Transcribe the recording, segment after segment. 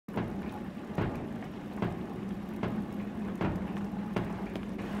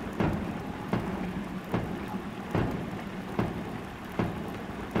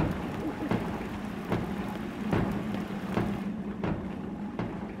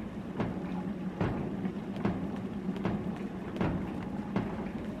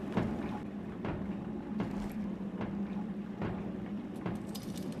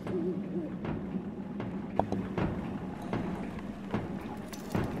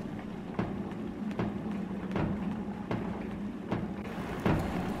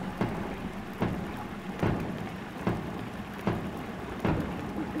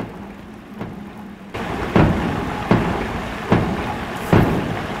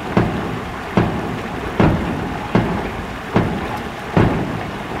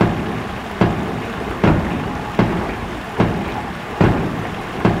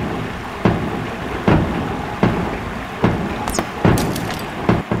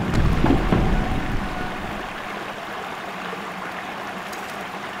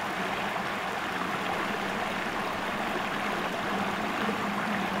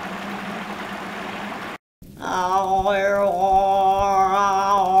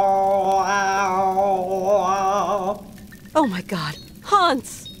Oh my God,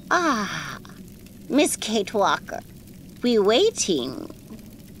 Hans! Ah, Miss Kate Walker, we waiting.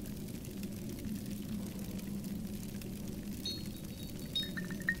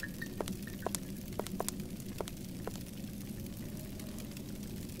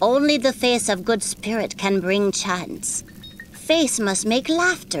 Only the face of good spirit can bring chance. Face must make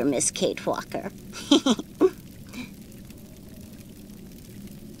laughter, Miss Kate Walker.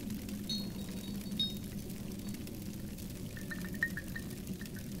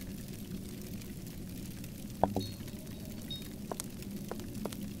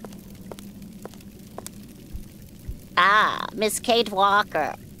 Ah, Miss Kate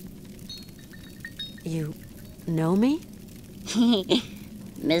Walker. You know me?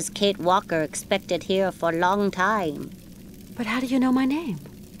 Miss Kate Walker expected here for a long time. But how do you know my name?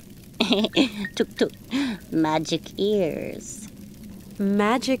 Tuk tuk. Magic ears.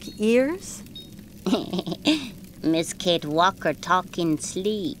 Magic ears? Miss Kate Walker talk in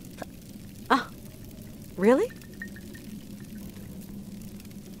sleep. Ah, really?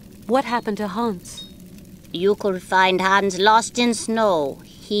 What happened to Hans? You could find Hans lost in snow.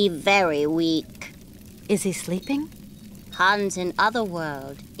 He very weak. Is he sleeping? Hans in other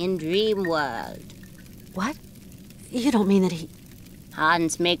world, in dream world. What? You don't mean that he...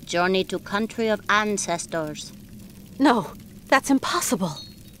 Hans make journey to country of ancestors. No, that's impossible.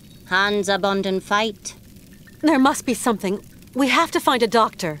 Hans abandon fight. There must be something. We have to find a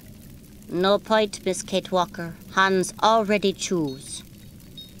doctor. No point, Miss Kate Walker. Hans already choose.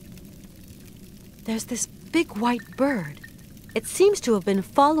 There's this big white bird. It seems to have been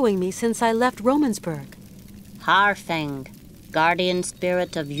following me since I left Romansburg. Harfang, guardian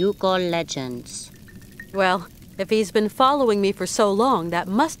spirit of Yukon legends. Well, if he's been following me for so long, that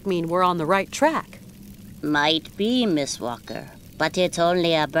must mean we're on the right track. Might be, Miss Walker, but it's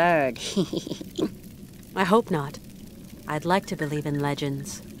only a bird. I hope not. I'd like to believe in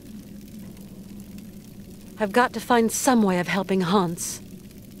legends. I've got to find some way of helping Hans.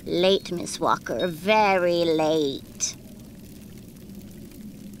 Late, Miss Walker, very late.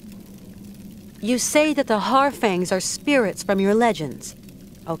 You say that the Harfangs are spirits from your legends.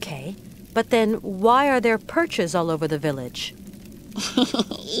 Okay, but then why are there perches all over the village?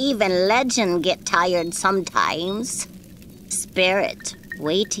 Even legend get tired sometimes. Spirit,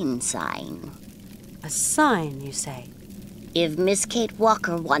 waiting sign. A sign, you say? If Miss Kate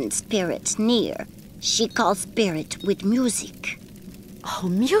Walker wants spirits near, she calls spirit with music. Oh,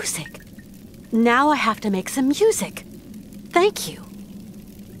 music! Now I have to make some music. Thank you.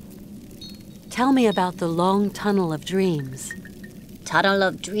 Tell me about the long tunnel of dreams. Tunnel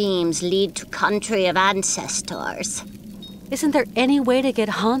of dreams lead to country of ancestors. Isn't there any way to get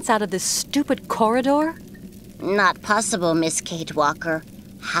Hans out of this stupid corridor? Not possible, Miss Kate Walker.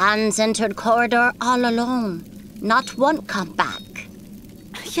 Hans entered corridor all alone. Not one come back.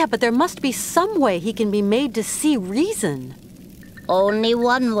 Yeah, but there must be some way he can be made to see reason. Only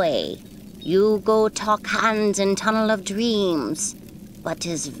one way. You go talk Hans in Tunnel of Dreams. But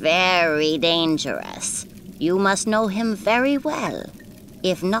is very dangerous. You must know him very well.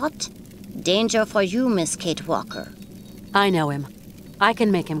 If not, danger for you, Miss Kate Walker. I know him. I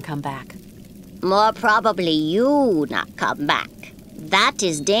can make him come back. More probably you not come back. That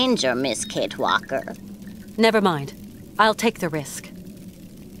is danger, Miss Kate Walker. Never mind. I'll take the risk.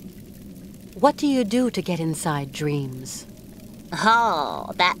 What do you do to get inside dreams?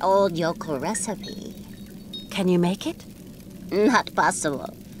 Oh, that old Yoko recipe. Can you make it? Not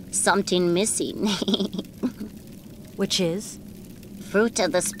possible. Something missing. Which is? Fruit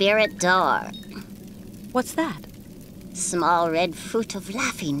of the spirit door. What's that? Small red fruit of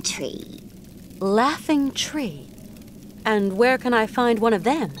laughing tree. Laughing tree? And where can I find one of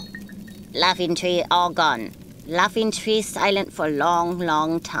them? Laughing tree all gone. Laughing tree silent for long,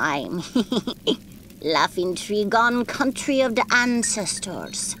 long time. Laughing tree gone country of the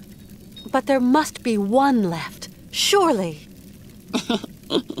ancestors. But there must be one left. Surely.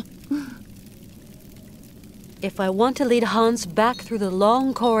 If I want to lead Hans back through the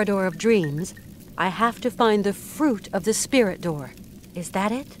long corridor of dreams, I have to find the fruit of the spirit door. Is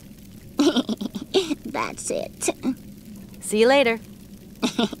that it? That's it. See you later.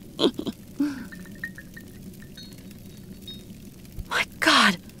 My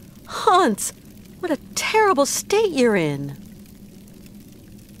God! Hans! What a terrible state you're in!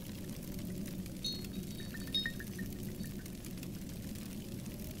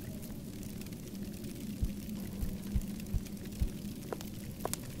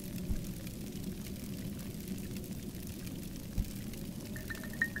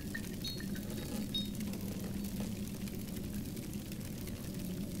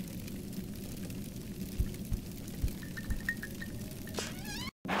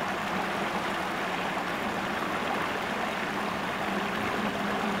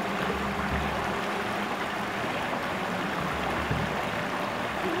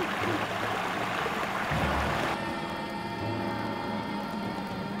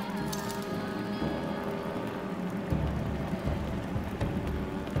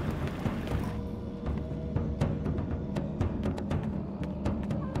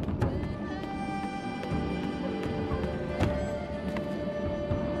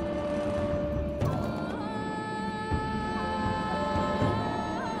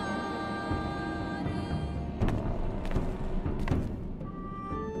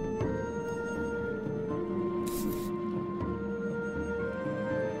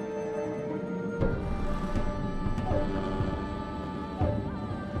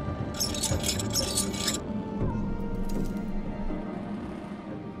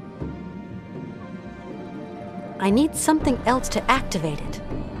 I need something else to activate it.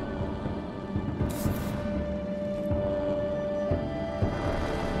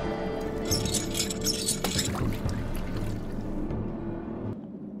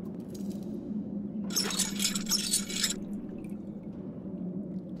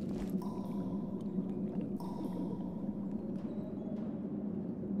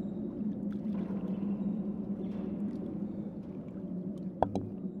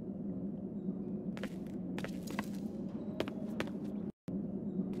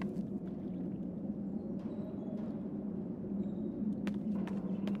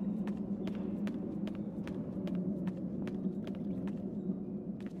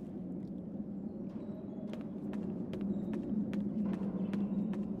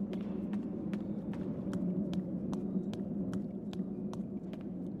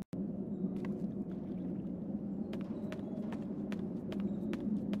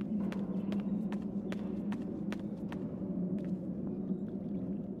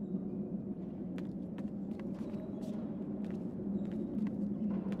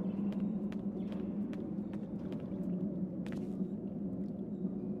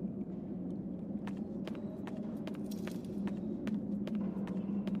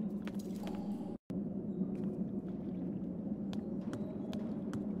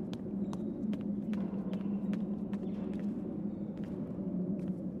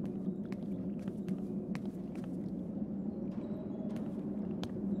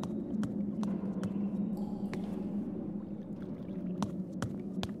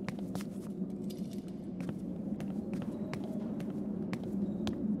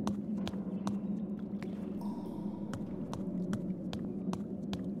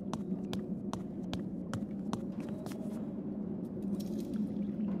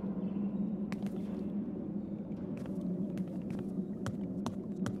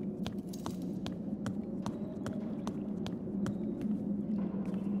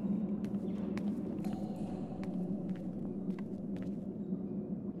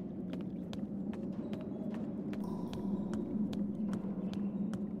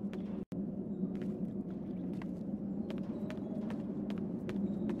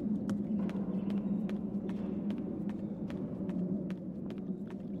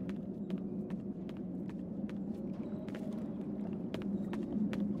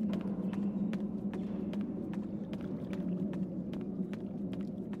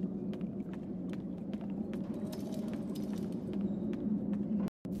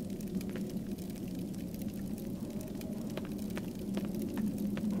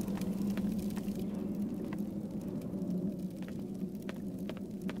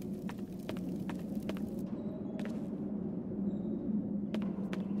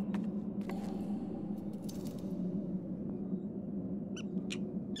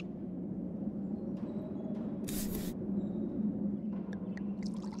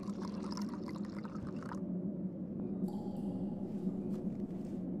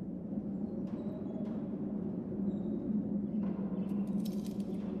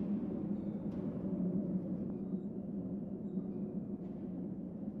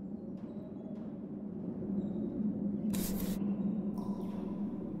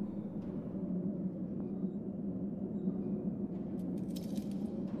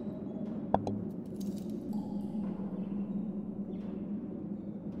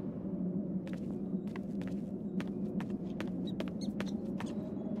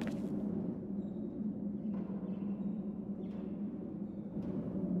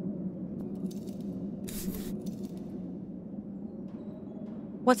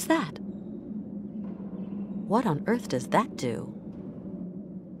 What's that? What on earth does that do?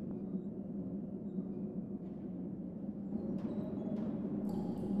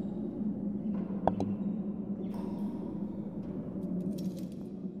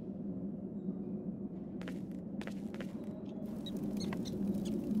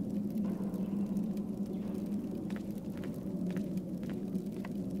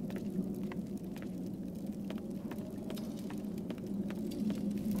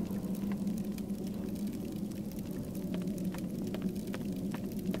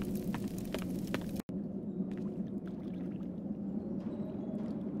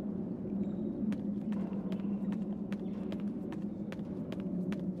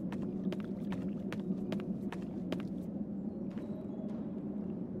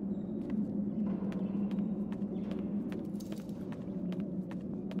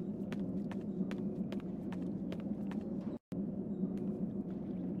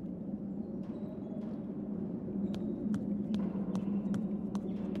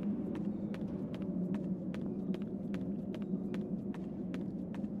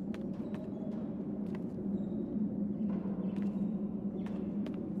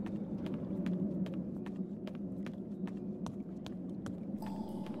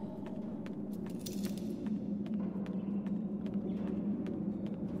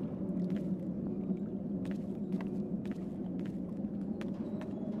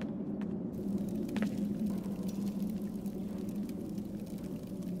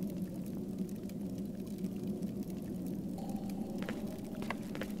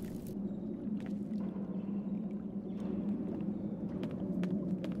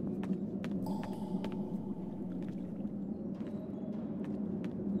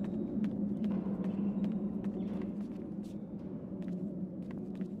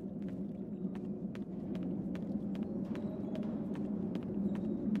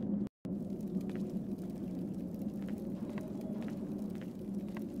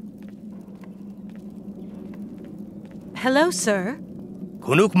 Hello, sir.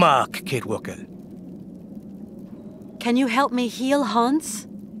 Kunukmak, Kitwukel. Can you help me heal Hans?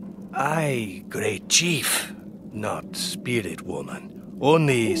 I, great chief, not spirit woman.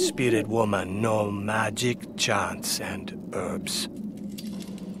 Only spirit woman know magic, chants, and herbs.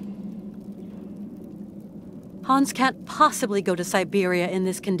 Hans can't possibly go to Syberia in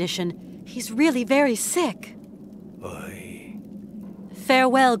this condition. He's really very sick. Oy.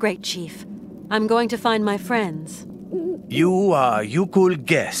 Farewell, great chief. I'm going to find my friends. You are Yukul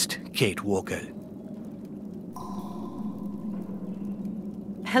guest, Kate Wokel.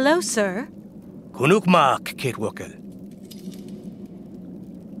 Hello, sir. Kunukmak, Kate Wokel.